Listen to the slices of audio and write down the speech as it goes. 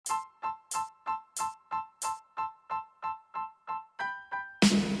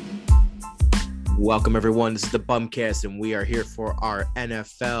Welcome, everyone. This is the BumCast, and we are here for our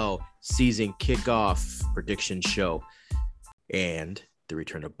NFL season kickoff prediction show and the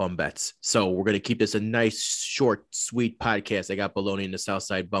return of Bum Bets. So we're going to keep this a nice, short, sweet podcast. I got Baloney and the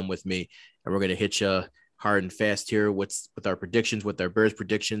Southside Bum with me, and we're going to hit you hard and fast here with our predictions, with our Bears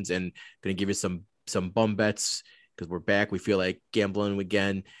predictions, and going to give you some Bum Bets because we're back. We feel like gambling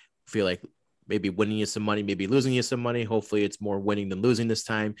again. We feel like maybe winning you some money, maybe losing you some money. Hopefully it's more winning than losing this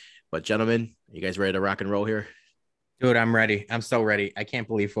time. But gentlemen, you guys ready to rock and roll here? Dude, I'm ready. I'm so ready. I can't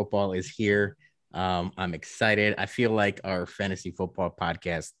believe football is here. I'm excited. I feel like our fantasy football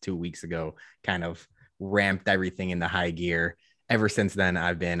podcast 2 weeks ago kind of ramped everything into high gear. Ever since then,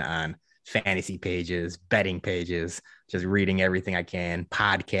 I've been on fantasy pages, betting pages, just reading everything I can.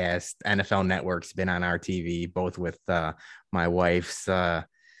 Podcast, NFL Network's been on our TV, both with my wife's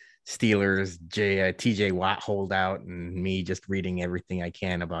Steelers, TJ Watt holdout, and me just reading everything I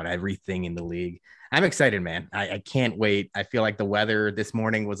can about everything in the league. I'm excited, man. I can't wait. I feel like the weather this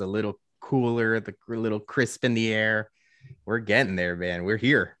morning was a little cooler, a little crisp in the air. We're getting there, man. We're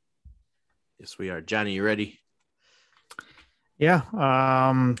here. Yes, we are. Johnny, you ready? Yeah.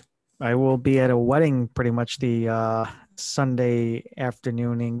 I will be at a wedding pretty much the Sunday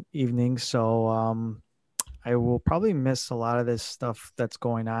afternoon, evening. So I will probably miss a lot of this stuff that's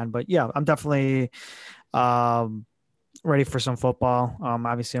going on, but yeah, I'm definitely ready for some football.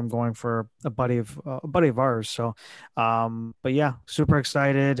 Obviously I'm going for a buddy of ours. So, but yeah, super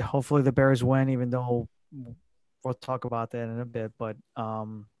excited. Hopefully the Bears win, even though we'll talk about that in a bit, but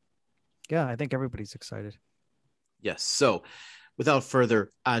yeah, I think everybody's excited. Yes. So without further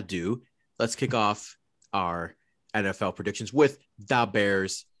ado, let's kick off our NFL predictions with the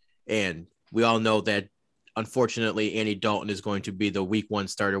Bears. And we all know that unfortunately, Andy Dalton is going to be the week one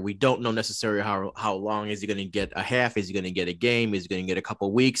starter. We don't know necessarily how long. Is he going to get a half? Is he going to get a game? Is he going to get a couple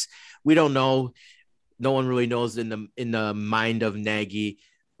of weeks? We don't know. No one really knows in the mind of Nagy.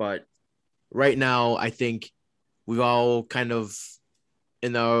 But right now, I think we've all kind of,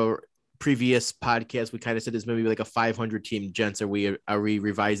 in our previous podcast, we kind of said this maybe like a 500 team. Gents, are we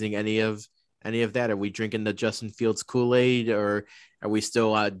revising any of that? Are we drinking the Justin Fields Kool-Aid, or are we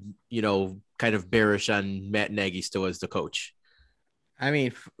still kind of bearish on Matt Nagy still as the coach? I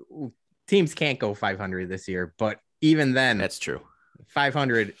mean, teams can't go 500 this year, but even then, that's true.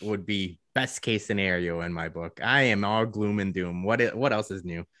 500 would be best case scenario in my book. I am all gloom and doom. What else is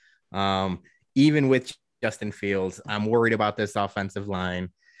new? Even with Justin Fields, I'm worried about this offensive line.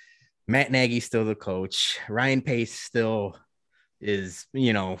 Matt Nagy's still the coach. Ryan Pace still is,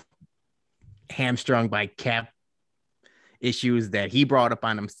 hamstrung by cap issues that he brought up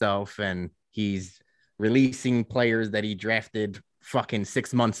on himself, and he's releasing players that he drafted fucking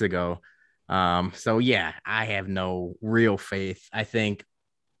 6 months ago. So yeah, I have no real faith. I think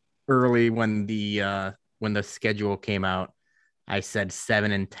early when the schedule came out, I said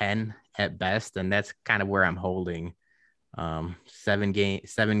 7-10 at best, and that's kind of where I'm holding. 7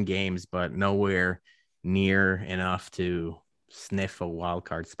 games, but nowhere near enough to sniff a wild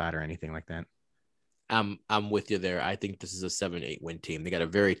card spot or anything like that. I'm with you there. I think this is a 7-8 win team. They got a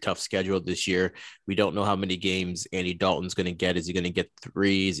very tough schedule this year. We don't know how many games Andy Dalton's going to get. Is he going to get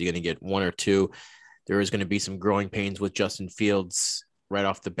 3? Is he going to get 1 or 2? There is going to be some growing pains with Justin Fields right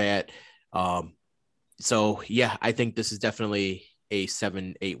off the bat. So yeah, I think this is definitely a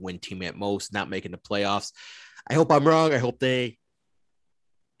 7-8 win team at most, not making the playoffs. I hope I'm wrong. I hope they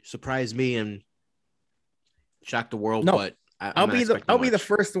surprise me and shock the world. No. But I'll be the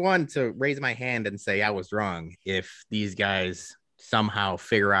first one to raise my hand and say I was wrong if these guys somehow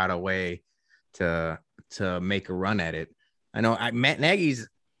figure out a way to make a run at it. I know Matt Nagy's,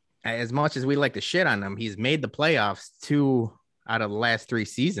 as much as we like to shit on him, he's made the playoffs 2 out of the last 3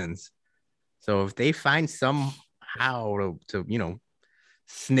 seasons. So if they find somehow to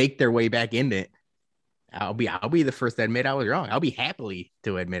snake their way back in it, I'll be the first to admit I was wrong. I'll be happily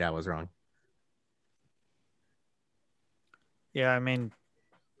to admit I was wrong. Yeah, I mean,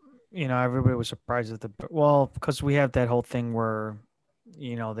 everybody was surprised because we have that whole thing where,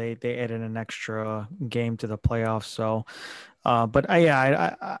 they added an extra game to the playoffs. So, but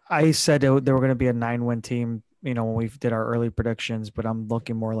I said they were going to be a 9-win team, when we did our early predictions, but I'm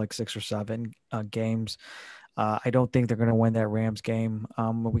looking more like 6 or 7 games. I don't think they're going to win that Rams game.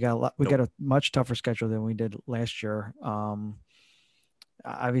 We got a much tougher schedule than we did last year.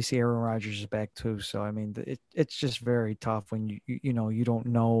 Obviously Aaron Rodgers is back too. So, I mean, it's just very tough when you don't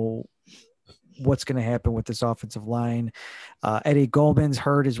know what's going to happen with this offensive line. Eddie Goldman's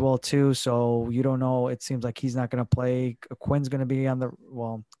hurt as well too. So you don't know. It seems like he's not going to play. Quinn's going to be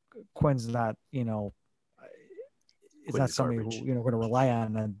Quinn's not, is not somebody who, going to rely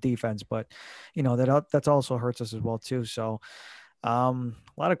on defense, but that's also hurts us as well too. So a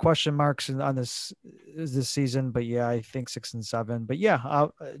lot of question marks on this season, but yeah, I think 6-7. But yeah,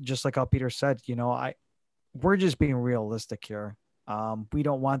 just like how Peter said, we're just being realistic here. We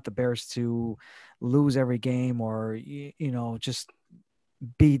don't want the Bears to lose every game or just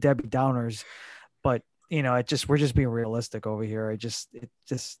be Debbie Downers, but we're just being realistic over here. It just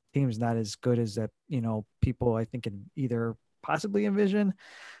team's not as good as that, people I think can either possibly envision.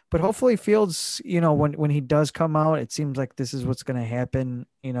 But hopefully Fields, when he does come out, it seems like this is what's going to happen.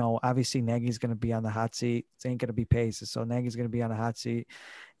 Obviously Nagy's going to be on the hot seat. It ain't going to be Pace. So Nagy's going to be on the hot seat.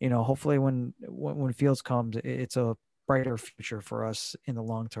 Hopefully when Fields comes, it's a brighter future for us in the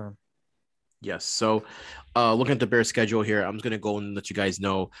long term. Yes. So looking at the Bears schedule here, I'm just going to go and let you guys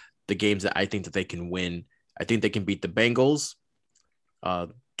know the games that I think that they can win. I think they can beat the Bengals. I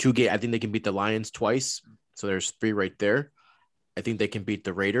think they can beat the Lions twice. So there's 3 right there. I think they can beat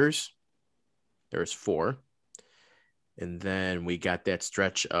the Raiders. There's 4. And then we got that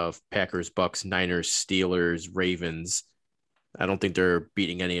stretch of Packers, Bucks, Niners, Steelers, Ravens. I don't think they're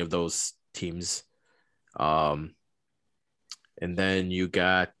beating any of those teams. And then you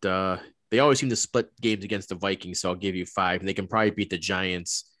got they always seem to split games against the Vikings, so I'll give you 5. And they can probably beat the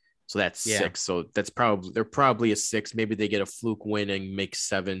Giants. So that's 6. So they're probably a 6. Maybe they get a fluke win and make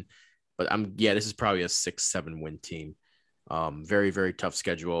 7. But this is probably a 6-7 win team. Very, very tough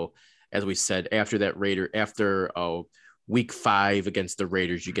schedule. As we said, after week 5 against the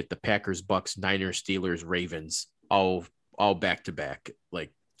Raiders, you get the Packers, Bucks, Niners, Steelers, Ravens, all back to back,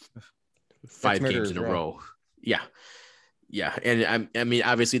 like 5 games in a row. Yeah. Yeah. And I mean,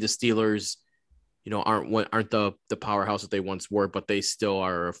 obviously the Steelers, aren't the powerhouse that they once were, but they still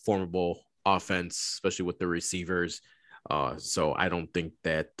are a formidable offense, especially with the receivers. So I don't think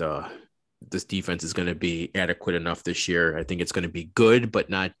that this defense is going to be adequate enough this year. I think it's going to be good, but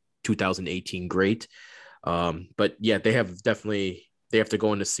not 2018 great. But yeah, they have to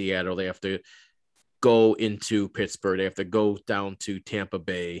go into Seattle. They have to go into Pittsburgh. They have to go down to Tampa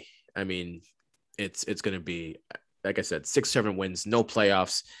Bay. I mean, it's going to be, like I said, 6-7 wins, no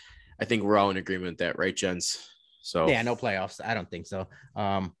playoffs. I think we're all in agreement with that, right, gents? So yeah, no playoffs. I don't think so.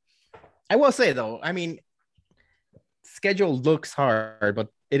 I will say though, I mean, schedule looks hard, but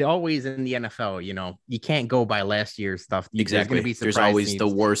it always in the NFL, you can't go by last year's stuff. Exactly. There's always teams. The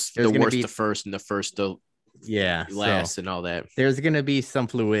worst, the first, and the first, the last, and all that. There's going to be some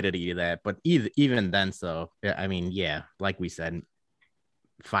fluidity to that, but even then, I mean, yeah, like we said,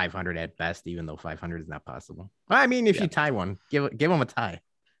 500 at best, even though 500 is not possible. I mean, if you tie one, give them a tie.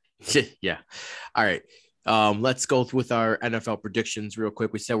 Yeah. All right. Let's go with our NFL predictions real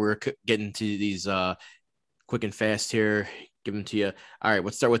quick. We said we were getting to these quick and fast here. Give them to you. All right.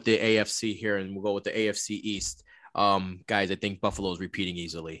 Let's start with the AFC here, and we'll go with the AFC East. Guys, I think Buffalo's repeating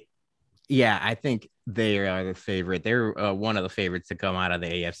easily. Yeah, I think they are the favorite. They're one of the favorites to come out of the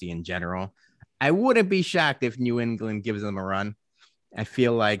AFC in general. I wouldn't be shocked if New England gives them a run. I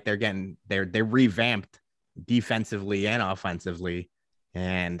feel like they're revamped defensively and offensively,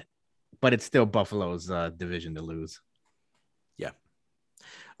 but it's still Buffalo's division to lose. Yeah.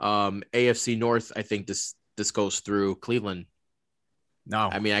 AFC North, I think this goes through Cleveland. No,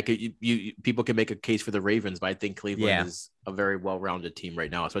 I mean, people can make a case for the Ravens, but I think Cleveland is a very well-rounded team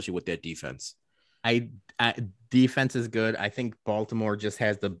right now, especially with that defense. Defense is good. I think Baltimore just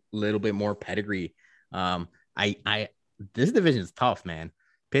has the little bit more pedigree. This division is tough, man.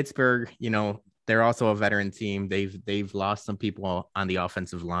 Pittsburgh, they're also a veteran team. They've lost some people on the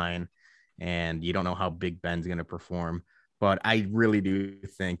offensive line, and you don't know how Big Ben's going to perform. But I really do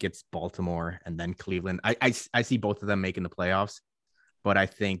think it's Baltimore and then Cleveland. I see both of them making the playoffs, but I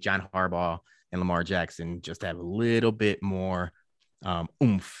think John Harbaugh and Lamar Jackson just have a little bit more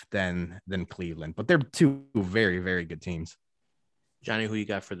oomph than Cleveland. But they're 2 very, very good teams. Johnny, who you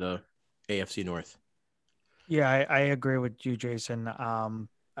got for the AFC North? Yeah, I agree with you, Jason.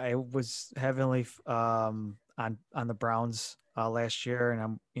 I was heavily on the Browns last year,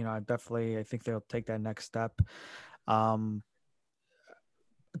 and I think they'll take that next step.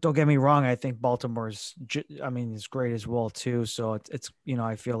 Don't get me wrong. I think Baltimore's, is great as well too. So it's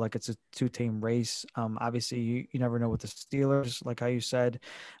I feel like it's a 2-team race. Obviously you never know with the Steelers, like how you said,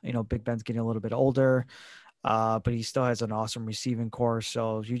 Big Ben's getting a little bit older, but he still has an awesome receiving core.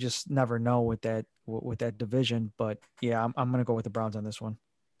 So you just never know with that division. But yeah, I'm going to go with the Browns on this one.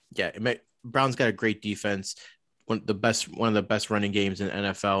 Yeah. Browns got a great defense. One of the best running games in the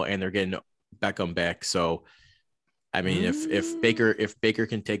NFL, and they're getting Beckham back. So, I mean, if Baker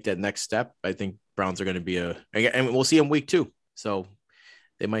can take that next step, I think Browns are going to be and we'll see him week 2. So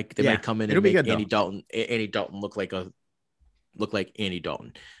They might come in it'll and be make good, Andy Dalton look like Andy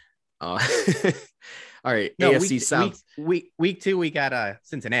Dalton. All right, No, AFC South. week 2 we got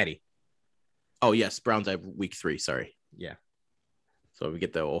Cincinnati. Oh yes, Browns have week 3. Sorry. Yeah. So we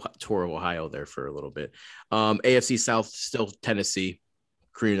get the tour of Ohio there for a little bit. AFC South, still Tennessee,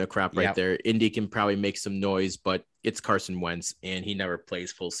 creating a crop right there. Indy can probably make some noise, but it's Carson Wentz, and he never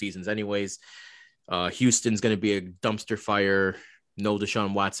plays full seasons anyways. Houston's going to be a dumpster fire. No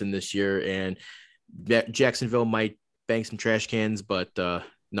Deshaun Watson this year, and Jacksonville might bang some trash cans, but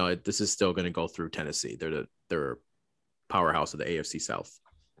no, this is still going to go through Tennessee. They're a powerhouse of the AFC South.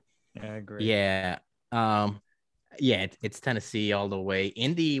 Yeah, I agree. Yeah. It's Tennessee all the way.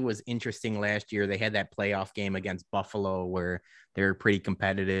 Indy was interesting last year. They had that playoff game against Buffalo where they were pretty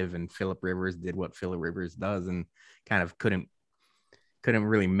competitive, and Phillip Rivers did what Phillip Rivers does and kind of couldn't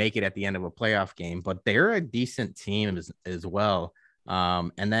really make it at the end of a playoff game. But they're a decent team as well.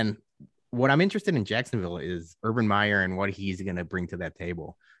 And then what I'm interested in Jacksonville is Urban Meyer and what he's going to bring to that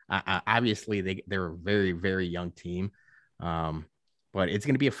table. Obviously, they're a very, very young team. But it's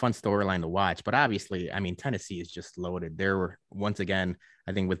going to be a fun storyline to watch. But obviously, I mean, Tennessee is just loaded. There were, once again,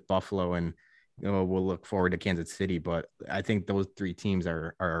 I think with Buffalo, and we'll look forward to Kansas City. But I think those 3 teams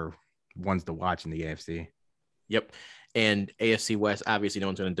are ones to watch in the AFC. Yep. And AFC West, obviously, no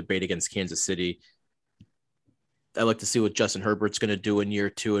one's going to debate against Kansas City. I'd like to see what Justin Herbert's going to do in year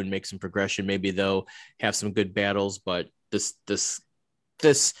 2 and make some progression. Maybe they'll have some good battles, but this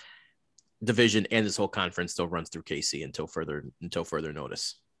division and this whole conference still runs through KC until further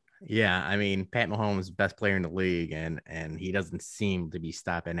notice. Yeah, I mean, Pat Mahomes, best player in the league, and he doesn't seem to be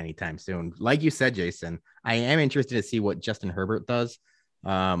stopping anytime soon. Like you said, Jason, I am interested to see what Justin Herbert does.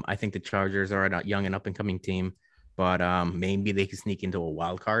 I think the Chargers are a young and up and coming team, but maybe they can sneak into a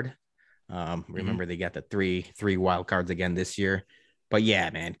wild card. Remember, they got the three wild cards again this year. But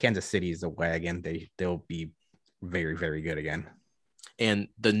yeah, man, Kansas City is the wagon. They'll be very, very good again. And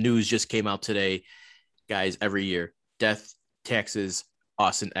the news just came out today, guys, every year, death, taxes,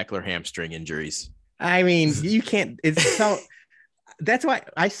 Austin Eckler hamstring injuries. I mean, you can't, it's so, that's why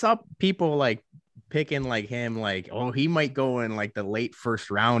I saw people like picking like him, like, oh, he might go in like the late first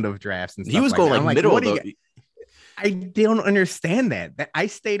round of drafts. And stuff. He was going like middle of the. I don't understand that. I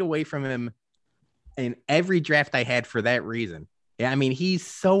stayed away from him in every draft I had for that reason. Yeah, I mean, he's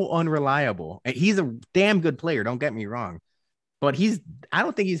so unreliable. He's a damn good player. Don't get me wrong. But I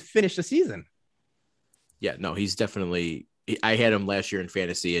don't think he's finished the season. Yeah, no, he's definitely, I had him last year in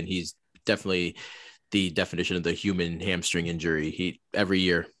fantasy, and he's definitely the definition of the human hamstring injury. Every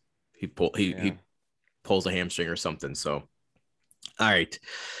year he pulls a hamstring or something. So, all right.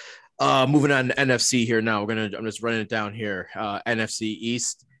 Moving on to NFC here now. I'm just running it down here. NFC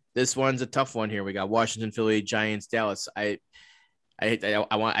East. This one's a tough one here. We got Washington, Philly, Giants, Dallas. I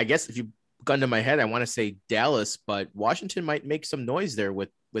guess if you gun to my head, I want to say Dallas, but Washington might make some noise there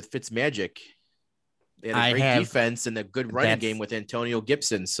with Fitzmagic. They had a great defense and a good running game with Antonio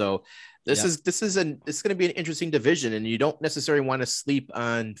Gibson. So this is going to be an interesting division, and you don't necessarily want to sleep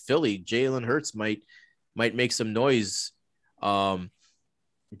on Philly. Jalen Hurts might make some noise.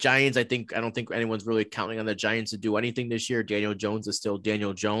 Giants, I don't think anyone's really counting on the Giants to do anything this year. Daniel Jones is still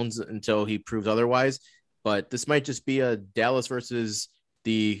Daniel Jones until he proves otherwise. But this might just be a Dallas versus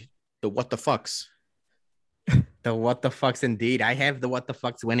the what the fucks. The what the fucks indeed. I have the what the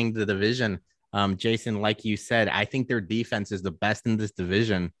fucks winning the division. Jason, like you said, I think their defense is the best in this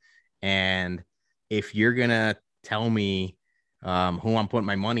division. And if you're gonna tell me who I'm putting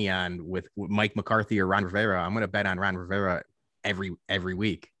my money on with Mike McCarthy or Ron Rivera, I'm gonna bet on Ron Rivera every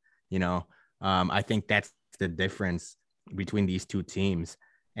week. I think that's the difference between these two teams.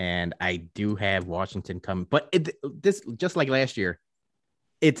 And I do have Washington coming, but this just like last year,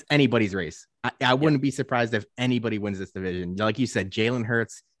 it's anybody's race. I wouldn't be surprised if anybody wins this division. Like you said, Jalen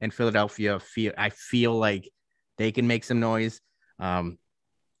Hurts and Philadelphia I feel like they can make some noise.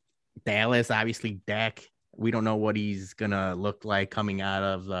 Dallas, obviously, Dak. We don't know what he's gonna look like coming out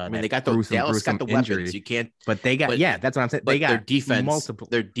of. I mean, they got Dallas got the injury. Weapons. You can't. But they got that's what I'm saying. They got their defense. Multiple.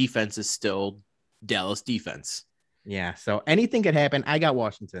 Their defense is still Dallas defense. Yeah. So anything could happen. I got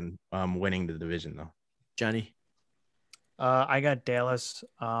Washington winning the division though. Johnny. I got Dallas.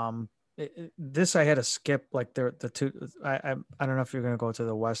 This I had to skip like the two. I don't know if you're gonna go to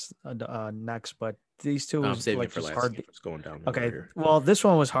the West next, but these two was like just hard. It's going down. Okay, well, this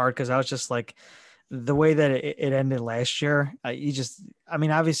one was hard because I was just like the way that it ended last year.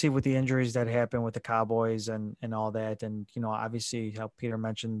 Obviously with the injuries that happened with the Cowboys and all that, and obviously how Peter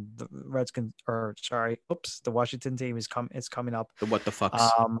mentioned the the Washington team is coming up. The what the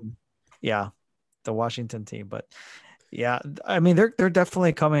fucks? Yeah, the Washington team, but Yeah, I mean they're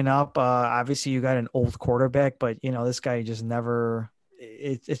definitely coming up. Obviously you got an old quarterback, but this guy just never.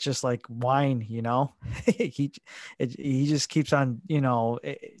 It's just like wine, he he just keeps on,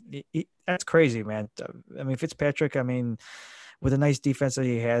 that's crazy, man. I mean Fitzpatrick, I mean with a nice defense that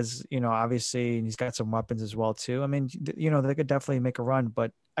he has, obviously, and he's got some weapons as well too. I mean, they could definitely make a run,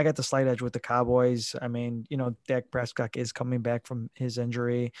 but I got the slight edge with the Cowboys. I mean, Dak Prescott is coming back from his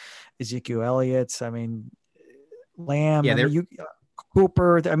injury. Ezekiel Elliott. I mean, Lamb. Yeah, I mean, they're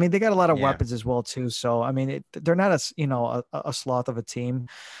Cooper. I mean, they got a lot of yeah. weapons as well too. So I mean, they're not a sloth of a team.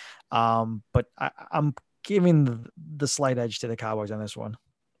 But I'm giving the slight edge to the Cowboys on this one.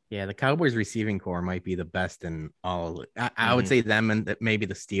 Yeah, the Cowboys receiving core might be the best in all. I would Mm-hmm. say them and maybe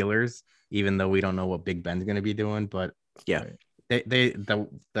the Steelers, even though we don't know what Big Ben's going to be doing. But Yeah. Right.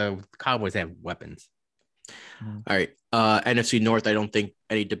 The Cowboys have weapons. All right. NFC North, I don't think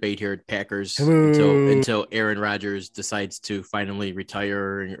any debate here. Packers Hello. until Aaron Rodgers decides to finally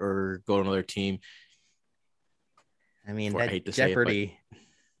retire or go to another team. I mean, I hate to say it,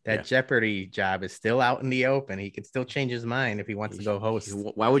 that Jeopardy job is still out in the open. He could still change his mind if he wants to go host.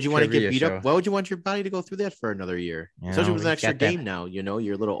 Why would you want to get beat show. up? Why would you want your body to go through that for another year? You Especially know, with an he's extra got that- game now.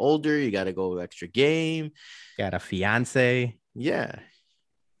 You're a little older. You got to go with extra game. Got a fiance. Yeah.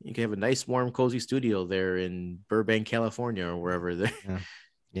 You can have a nice, warm, cozy studio there in Burbank, California, or wherever there.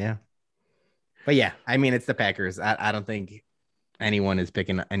 Yeah. But yeah, I mean, it's the Packers. I don't think anyone is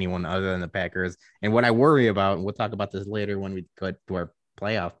picking anyone other than the Packers. And what I worry about, and we'll talk about this later when we go to our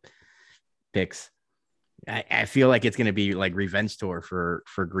playoff picks, I feel like it's going to be like revenge tour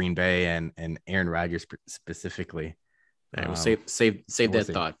for Green Bay and Aaron Rodgers specifically. All right, we'll save that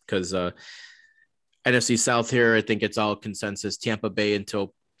see. thought because NFC South here, I think it's all consensus. Tampa Bay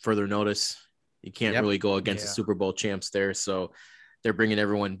until further notice. You can't really go against the Super Bowl champs there, so they're bringing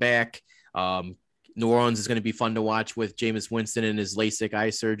everyone back. New Orleans is going to be fun to watch with Jameis Winston and his LASIK eye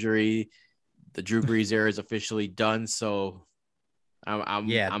surgery. The Drew Brees era is officially done, so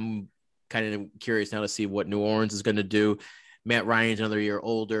I'm kind of curious now to see what New Orleans is going to do. Matt Ryan's another year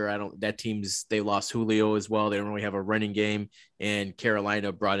older. They lost Julio as well. They don't really have a running game, and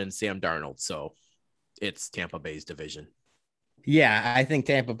Carolina brought in Sam Darnold, so it's Tampa Bay's division. Yeah, I think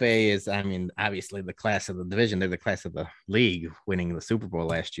Tampa Bay is, I mean, obviously the class of the division. They're the class of the league, winning the Super Bowl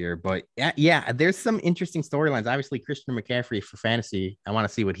last year. But yeah, there's some interesting storylines. Obviously, Christian McCaffrey for fantasy. I want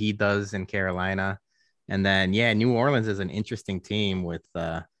to see what he does in Carolina. And then, New Orleans is an interesting team with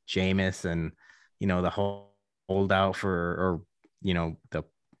Jameis and, the holdout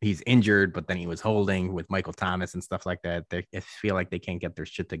he's injured, but then he was holding with Michael Thomas and stuff like that. I feel like they can't get their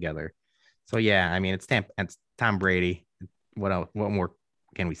shit together. So, yeah, I mean, it's Tom Brady. What else? What more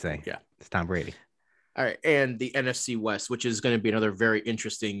can we say? Yeah, it's Tom Brady. All right, and the NFC West, which is going to be another very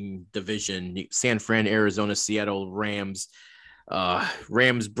interesting division. San Fran, Arizona, Seattle, Rams.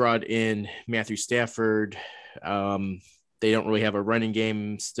 Rams brought in Matthew Stafford. They don't really have a running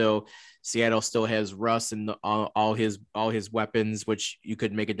game still. Seattle still has Russ and all his weapons, which you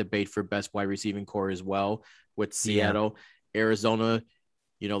could make a debate for best wide receiving core as well with Seattle. Yeah. Arizona,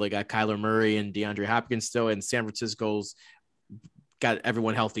 they got Kyler Murray and DeAndre Hopkins still, and San Francisco's got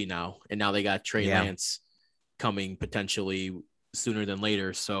everyone healthy now, and now they got Trey Lance coming potentially sooner than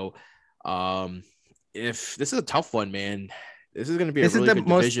later. So, if this is a tough one, man, this is going to be a really good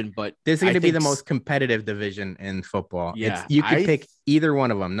division. But this is going to be the most competitive division in football. Yeah, you could pick either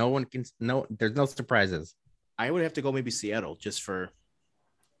one of them. No one can. No, there's no surprises. I would have to go maybe Seattle just for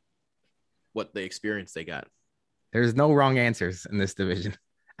what the experience they got. There's no wrong answers in this division.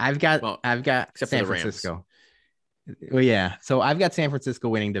 I've got San Francisco. Well, yeah. So I've got San Francisco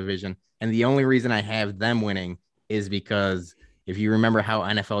winning division. And the only reason I have them winning is because if you remember how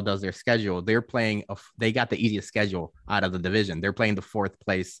NFL does their schedule, they got the easiest schedule out of the division. They're playing the fourth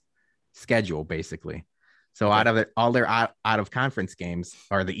place schedule, basically. So out of it, all their out of conference games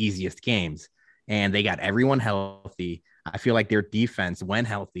are the easiest games. And they got everyone healthy. I feel like their defense, when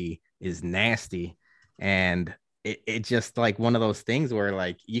healthy, is nasty. And it's just like one of those things where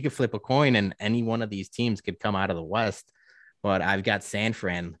like you could flip a coin and any one of these teams could come out of the West, but I've got San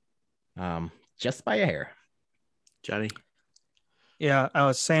Fran just by a hair. Johnny? Yeah, I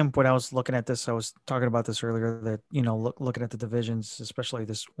was saying when I was looking at this, I was talking about this earlier that, looking at the divisions, especially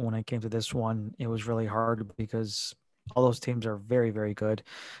when I came to this one, it was really hard because all those teams are very, very good,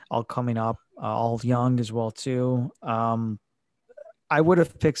 all coming up, all young as well too. I would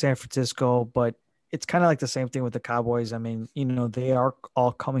have picked San Francisco, but it's kind of like the same thing with the Cowboys. I mean, they are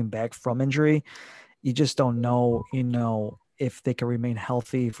all coming back from injury. You just don't know, if they can remain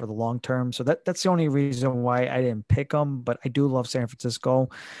healthy for the long term. So that's the only reason why I didn't pick them, but I do love San Francisco.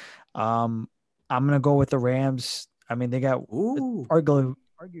 I'm going to go with the Rams. I mean, they got Ooh.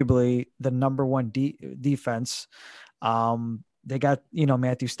 arguably the number one defense. They got,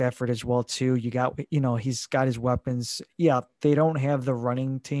 Matthew Stafford as well too. You got, he's got his weapons. Yeah, they don't have the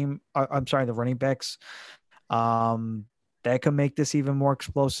running team. I'm sorry, the running backs. That could make this even more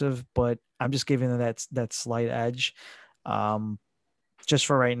explosive, but I'm just giving them that slight edge. Just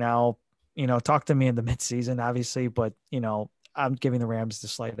for right now, talk to me in the midseason, obviously, but I'm giving the Rams the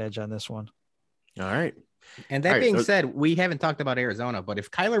slight edge on this one. All right. And that being said, we haven't talked about Arizona, but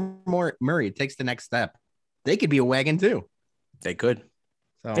if Kyler Murray takes the next step, they could be a wagon too. They could.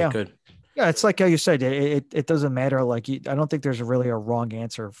 So yeah. They could. Yeah, it's like how you said, it doesn't matter. Like, I don't think there's really a wrong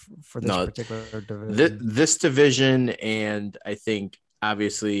answer for this particular division. This division, and I think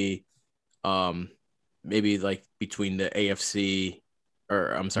obviously, maybe like between the AFC,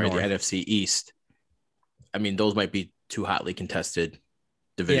 or I'm sorry, North. the NFC East. I mean, those might be two hotly contested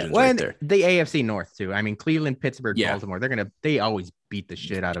divisions well, right there. The AFC North too. I mean, Cleveland, Pittsburgh, Yeah. Baltimore. They always beat the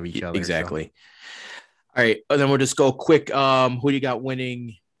shit out of each other. Exactly. So. All right, and then we'll just go quick. Who do you got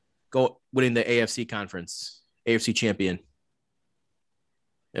winning the AFC conference, AFC champion?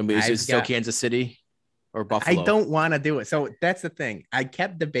 And is it still Kansas City or Buffalo? I don't want to do it. So that's the thing. I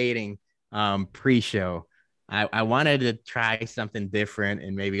kept debating pre-show. I wanted to try something different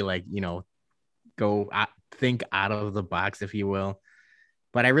and maybe go think out of the box, if you will.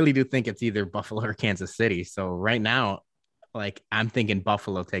 But I really do think it's either Buffalo or Kansas City. So right now, I'm thinking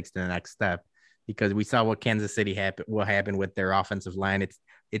Buffalo takes the next step because we saw what Kansas City will happen with their offensive line.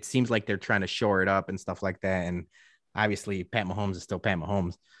 It seems like they're trying to shore it up and stuff like that. And obviously Pat Mahomes is still Pat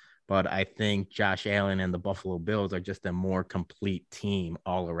Mahomes, but I think Josh Allen and the Buffalo Bills are just a more complete team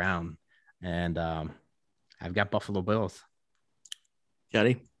all around. And I've got Buffalo Bills.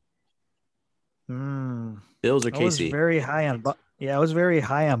 Johnny? Bills or KC? I was very high on I was very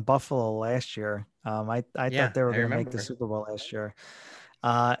high on Buffalo last year. I thought they were going to make the Super Bowl last year.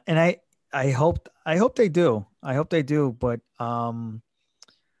 And I hope they do. I hope they do, but I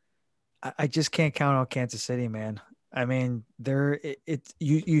just can't count on Kansas City, man. I mean,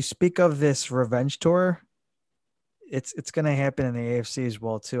 you speak of this revenge tour. It's going to happen in the AFC as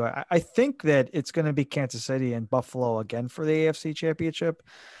well too. I think that it's going to be Kansas City and Buffalo again for the AFC Championship.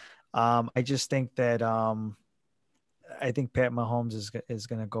 I just think that I think Pat Mahomes is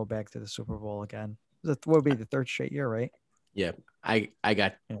going to go back to the Super Bowl again. That would be the third straight year, right? Yeah, I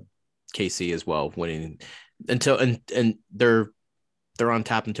got KC as well winning until and they're on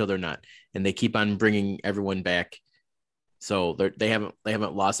top until they're not, and they keep on bringing everyone back. So they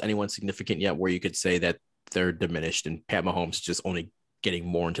haven't lost anyone significant yet where you could say that they're diminished, and Pat Mahomes just only getting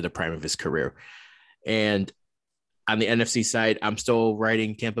more into the prime of his career. And on the NFC side, I'm still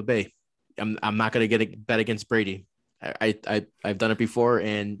riding Tampa Bay. I'm not going to get a bet against Brady. I've done it before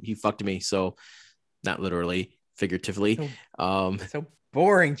and he fucked me. So not literally, figuratively. So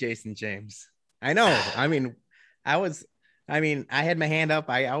boring, Jason James. I know. I had my hand up.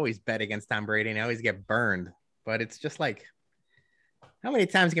 I always bet against Tom Brady and I always get burned, but it's just like, how many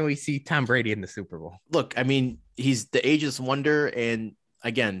times can we see Tom Brady in the Super Bowl? Look, I mean, he's the ageless wonder. And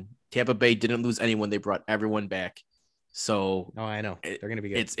again, Tampa Bay didn't lose anyone. They brought everyone back. So I know they're going to be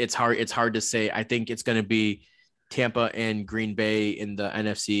good. It's hard to say. I think it's going to be Tampa and Green Bay in the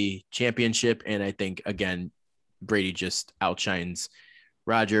NFC Championship, and I think again Brady just outshines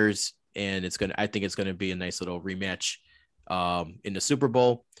Rodgers, and I think it's going to be a nice little rematch in the Super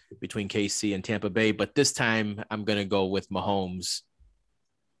Bowl between KC and Tampa Bay. But this time I'm going to go with Mahomes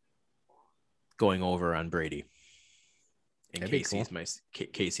going over on Brady, and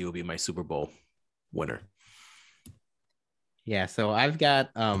KC will be my Super Bowl winner. Yeah, so I've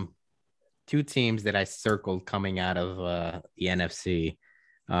got two teams that I circled coming out of the NFC.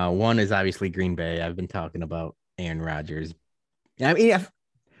 One is obviously Green Bay. I've been talking about Aaron Rodgers. I mean,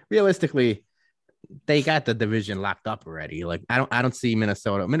 realistically, they got the division locked up already. Like I don't see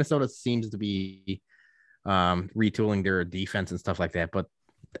Minnesota. Minnesota seems to be retooling their defense and stuff like that. But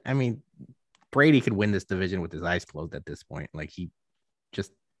I mean, Brady could win this division with his eyes closed at this point. Like he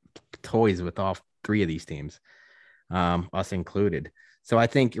just toys with all three of these teams. Us included. So I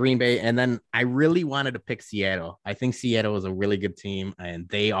think Green Bay, and then I really wanted to pick Seattle. I think Seattle is a really good team, and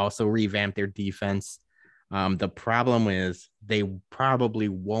they also revamped their defense. The problem is they probably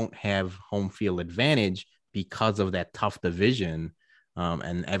won't have home field advantage because of that tough division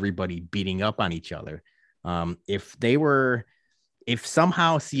and everybody beating up on each other. If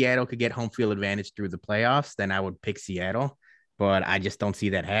somehow Seattle could get home field advantage through the playoffs, then I would pick Seattle. But I just don't see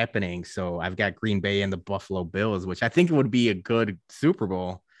that happening. So I've got Green Bay and the Buffalo Bills, which I think would be a good Super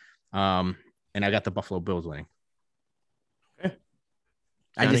Bowl. And I got the Buffalo Bills winning. Okay.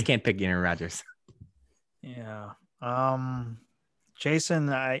 I just can't pick Aaron Rodgers. Yeah. Um, Jason,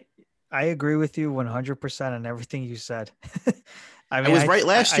 I agree with you 100% on everything you said. I I mean, was right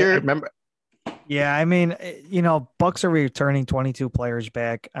last year. Remember? yeah, I mean, Bucks are returning 22 players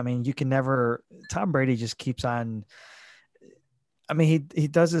back. I mean, you can never. Tom Brady just keeps on. I mean, he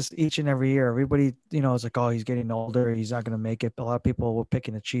does this each and every year. Everybody, is like, oh, he's getting older. He's not going to make it. A lot of people were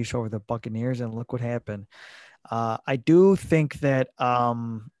picking the Chiefs over the Buccaneers, and look what happened. I do think that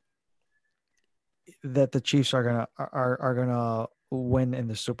the Chiefs are gonna win in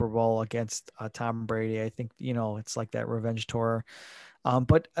the Super Bowl against Tom Brady. I think it's like that revenge tour.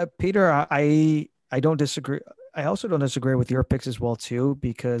 But Peter, I don't disagree. I also don't disagree with your picks as well too,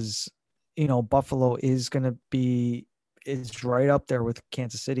 because Buffalo is right up there with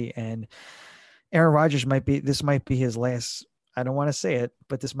Kansas City, and Aaron Rodgers might be his last. I don't want to say it,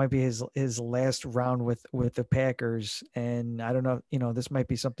 but this might be his last round with the Packers, and I don't know. This might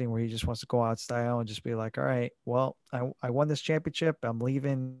be something where he just wants to go out style and just be like, all right, well, I won this championship. I'm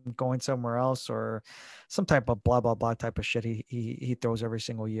leaving, going somewhere else, or some type of blah blah blah type of shit he throws every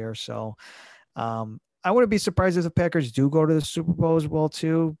single year. So, I wouldn't be surprised if the Packers do go to the Super Bowl as well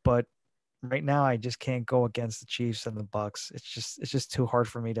too, but right now I just can't go against the Chiefs and the Bucks. It's just too hard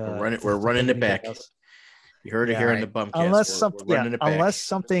for me We're to running pick it anything back. else. You heard it Yeah, here all in the right. BumCast. We're running it back. Unless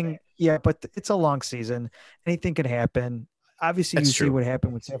something, yeah, but it's a long season. Anything can happen. Obviously, That's true. you see what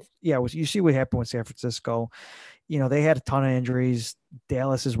happened with San Francisco. They had a ton of injuries.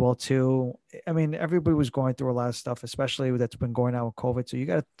 Dallas as well too. I mean, everybody was going through a lot of stuff, especially that's been going on with COVID. So you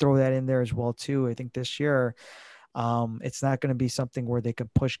got to throw that in there as well too. I think this year, it's not going to be something where they can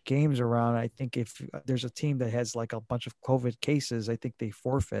push games around. I think if there's a team that has like a bunch of COVID cases, I think they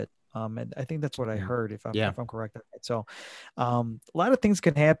forfeit. And I think that's what I heard, Yeah. if I'm correct. So, a lot of things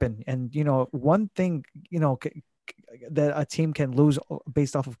can happen, and one thing that a team can lose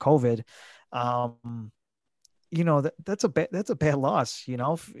based off of COVID. That's a bad loss,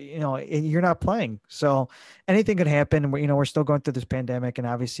 and you're not playing. So anything could happen. We're still going through this pandemic, and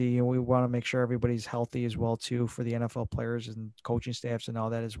obviously we want to make sure everybody's healthy as well too, for the NFL players and coaching staffs and all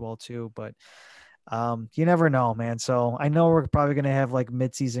that as well too. But you never know, man. So I know we're probably going to have like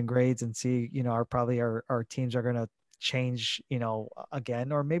mid-season grades and see, our teams are going to change,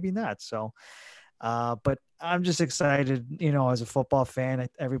 again, or maybe not. So but I'm just excited, as a football fan.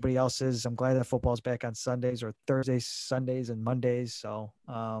 Everybody else is. I'm glad that football's back on Sundays, or Thursdays, Sundays, and Mondays. So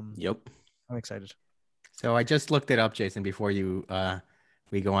Yep. I'm excited. So I just looked it up, Jason, before we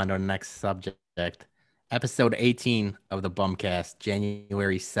go on to the next subject. Episode 18 of the BumCast,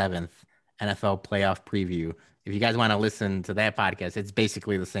 January 7th, NFL playoff preview. If you guys want to listen to that podcast, it's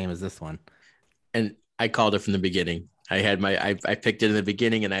basically the same as this one. And I called it from the beginning. I picked it in the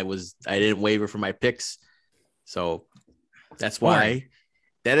beginning, and I didn't waver from my picks. So that's why.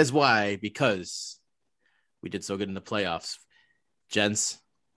 That is why, because we did so good in the playoffs. Gents,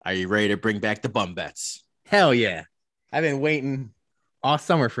 are you ready to bring back the bum bets? Hell yeah. I've been waiting all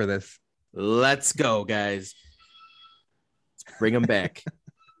summer for this. Let's go, guys. Let's bring them back.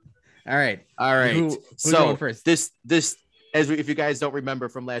 All right. Who's going first? If you guys don't remember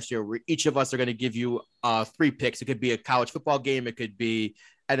from last year, each of us are going to give you 3 picks. It could be a college football game. It could be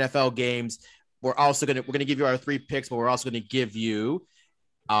NFL games. We're going to give you our 3 picks, but we're also going to give you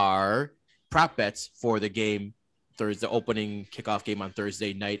our prop bets for the game, Thursday opening kickoff game on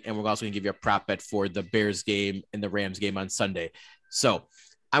Thursday night. And we're also going to give you a prop bet for the Bears game and the Rams game on Sunday. So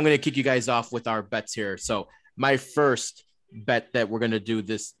I'm going to kick you guys off with our bets here. So my first bet that we're going to do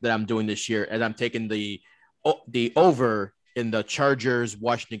that I'm doing this year, and I'm taking the over in the Chargers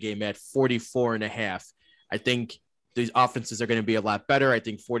Washington game at 44.5. I think these offenses are going to be a lot better. I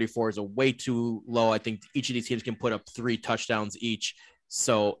think 44 is a way too low. I think each of these teams can put up 3 touchdowns each,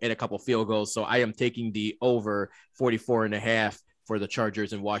 so and a couple field goals. So I am taking the over 44.5 for the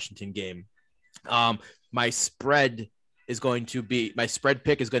Chargers and Washington game. My spread pick is going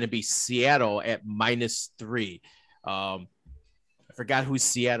to be Seattle at -3. I forgot who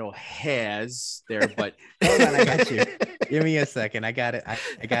Seattle has there, but hold on, I got you. Give me a second. I got it.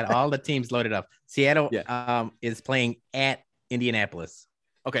 I got all the teams loaded up. Seattle is playing at Indianapolis.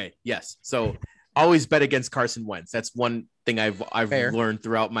 Okay, yes. So always bet against Carson Wentz. That's one thing I've learned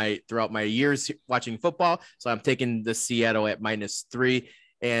throughout my years watching football. So I'm taking the Seattle at -3,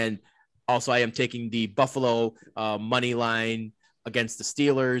 and also I am taking the Buffalo money line against the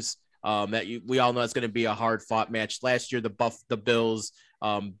Steelers. We all know it's going to be a hard fought match. Last year, the Bills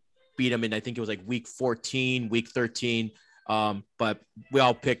beat them in, I think it was like week 14, week 13. But we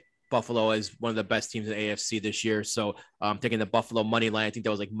all picked Buffalo as one of the best teams in the AFC this year. So I'm taking the Buffalo money line. I think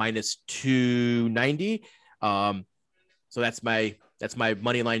that was like -290. So that's my That's my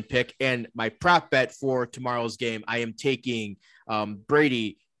money line pick. And my prop bet for tomorrow's game, I am taking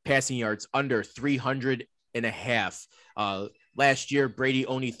Brady passing yards under 300 and a half. Last year, Brady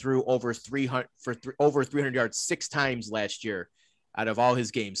only threw over 300 over 300 yards 6 times last year out of all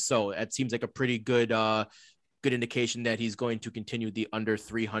his games. So that seems like a pretty good good indication that he's going to continue the under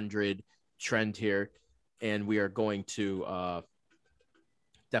 300 trend here. And we are going to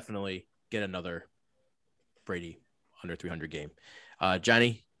definitely get another Brady under 300 game.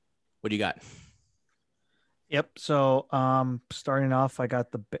 Johnny, what do you got? Yep. So starting off, I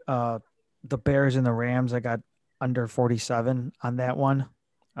got the Bears and the Rams. I got under 47 on that one.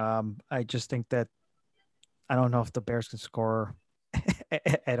 I just think that I don't know if the Bears can score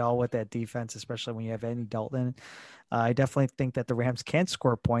at all with that defense, especially when you have Andy Dalton. I definitely think that the Rams can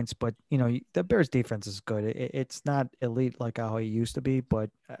score points, but the Bears defense is good. It's not elite like how it used to be,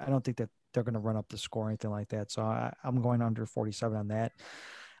 but I don't think that they're going to run up the score or anything like that. So I'm going under 47 on that.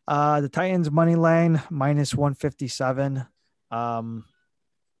 The Titans money line minus 157. I'm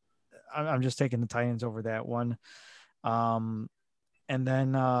just taking the Titans over that one. And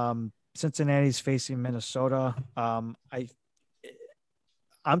then Cincinnati's facing Minnesota.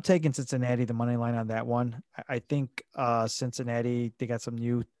 I'm taking Cincinnati, the money line on that one. I think Cincinnati, they got some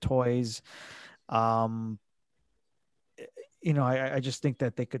new toys. I just think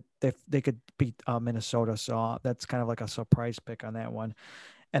that they could beat Minnesota. So that's kind of like a surprise pick on that one.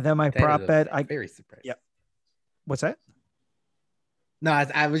 And then my prop bet, very surprised. Yep. What's that? No,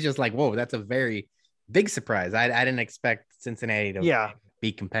 I was just like, whoa, that's a very big surprise. I didn't expect Cincinnati to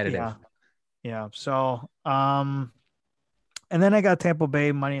be competitive. Yeah. So, and then I got Tampa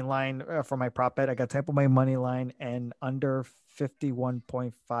Bay money line for my prop bet. I got Tampa Bay money line and under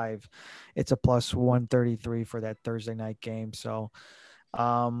 51.5. It's a plus 133 for that Thursday night game. So,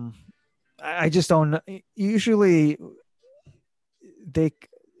 I just don't usually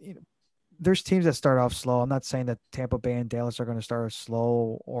there's teams that start off slow. I'm not saying that Tampa Bay and Dallas are going to start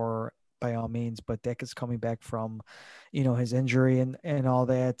slow or by all means, but Dak is coming back from, his injury and all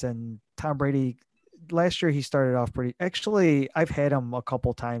that. And Tom Brady, last year he started off pretty. Actually, I've had him a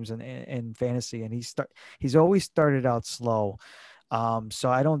couple times in fantasy, and he's always started out slow. So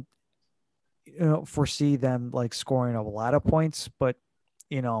I don't, foresee them like scoring a lot of points, but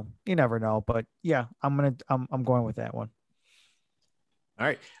you never know. But yeah, I'm going with that one. All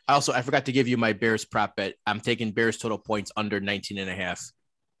right. Also, I forgot to give you my Bears prop bet. I'm taking Bears total points under 19 and a half.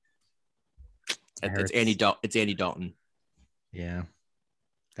 It's Andy Dalton. Yeah,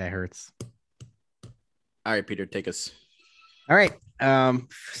 that hurts. All right, Peter, take us. All right.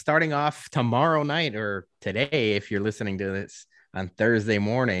 Starting off tomorrow night or today, if you're listening to this on Thursday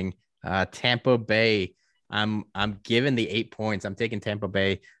morning, Tampa Bay. I'm giving the 8 points. I'm taking Tampa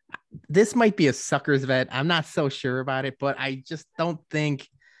Bay. This might be a sucker's bet. I'm not so sure about it, but I just don't think,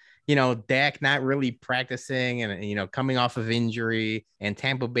 Dak not really practicing and, coming off of injury and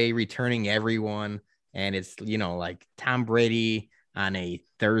Tampa Bay returning everyone. And it's, like Tom Brady on a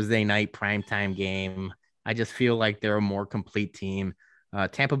Thursday night primetime game. I just feel like they're a more complete team.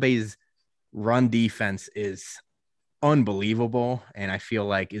 Tampa Bay's run defense is unbelievable. And I feel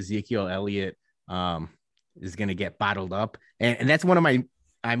like Ezekiel Elliott is going to get bottled up. And that's one of my,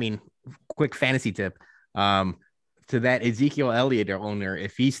 quick fantasy tip to that Ezekiel Elliott owner.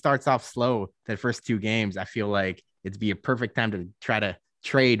 If he starts off slow that first 2 games, I feel like it'd be a perfect time to try to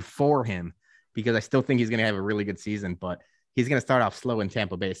trade for him because I still think he's going to have a really good season, but he's going to start off slow in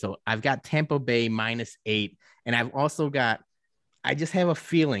Tampa Bay. So I've got Tampa Bay -8. And I've also I just have a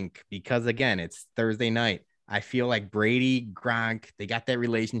feeling because again, it's Thursday night. I feel like Brady, Gronk, they got that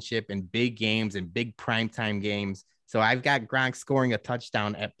relationship in big games and big primetime games. So I've got Gronk scoring a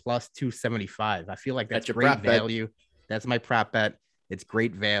touchdown at plus 275. I feel like that's great value. That's my prop bet. It's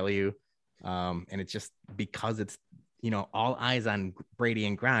great value. And it's just because it's, all eyes on Brady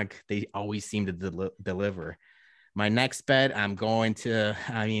and Gronk, they always seem to deliver. My next bet, I'm going to,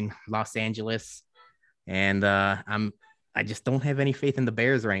 Los Angeles. And I just don't have any faith in the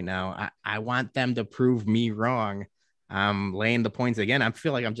Bears right now. I want them to prove me wrong. I'm laying the points again. I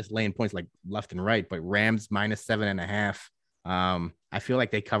feel like I'm just laying points like left and right, but Rams -7.5. I feel like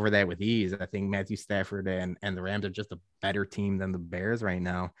they cover that with ease. I think Matthew Stafford and the Rams are just a better team than the Bears right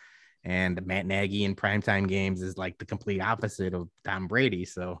now. And Matt Nagy in primetime games is like the complete opposite of Tom Brady.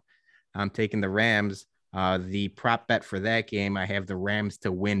 So I'm taking the Rams. The prop bet for that game, I have the Rams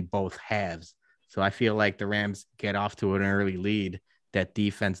to win both halves. So I feel like the Rams get off to an early lead. That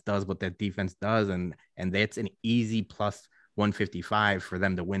defense does what that defense does. And that's an easy plus 155 for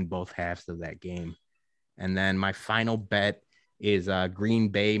them to win both halves of that game. And then my final bet is Green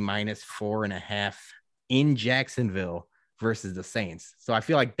Bay -4.5 in Jacksonville versus the Saints. So I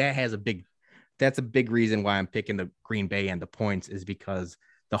feel like that's a big reason why I'm picking the Green Bay and the points, is because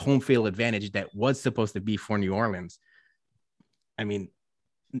the home field advantage that was supposed to be for New Orleans, I mean,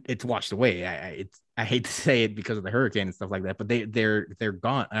 it's washed away. I hate to say it because of the hurricane and stuff like that, but they're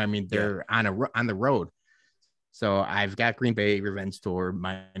gone. I mean, they're on the road. So I've got Green Bay revenge tour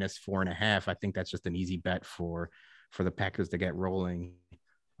 -4.5. I think that's just an easy bet for the Packers to get rolling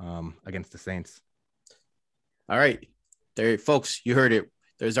against the Saints. All right, there, folks, you heard it.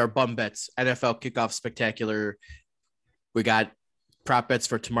 There's our bum bets. NFL kickoff spectacular. We got prop bets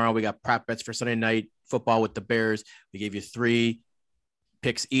for tomorrow. We got prop bets for Sunday night football with the Bears. We gave you 3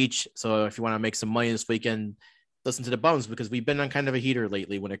 picks each. So if you want to make some money this weekend, listen to the bums, because we've been on kind of a heater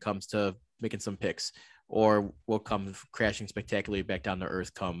lately when it comes to making some picks, or we'll come crashing spectacularly back down to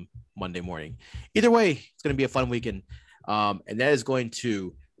earth come Monday morning. Either way, it's going to be a fun weekend. And that is going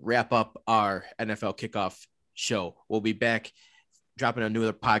to wrap up our NFL kickoff show. We'll be back dropping a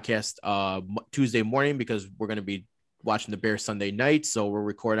new podcast Tuesday morning, because we're going to be watching the Bears Sunday night. So we'll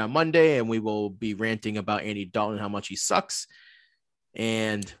record on Monday, and we will be ranting about Andy Dalton, how much he sucks.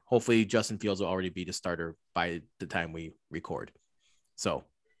 And hopefully Justin Fields will already be the starter by the time we record. So,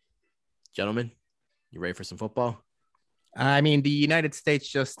 gentlemen, you ready for some football? I mean, the United States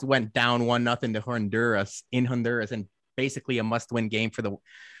just went down 1-0 to Honduras in Honduras, and basically a must-win game for the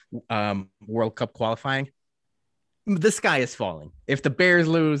World Cup qualifying. The sky is falling. If the Bears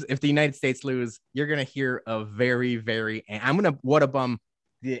lose, if the United States lose, you're going to hear a very, very, I'm going to what a bum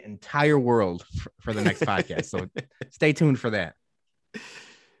the entire world for the next podcast. So stay tuned for that.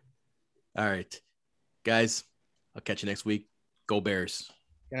 All right, guys, I'll catch you next week. Go Bears.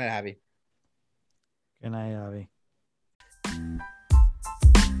 Good night, Javi. Good night, Avi.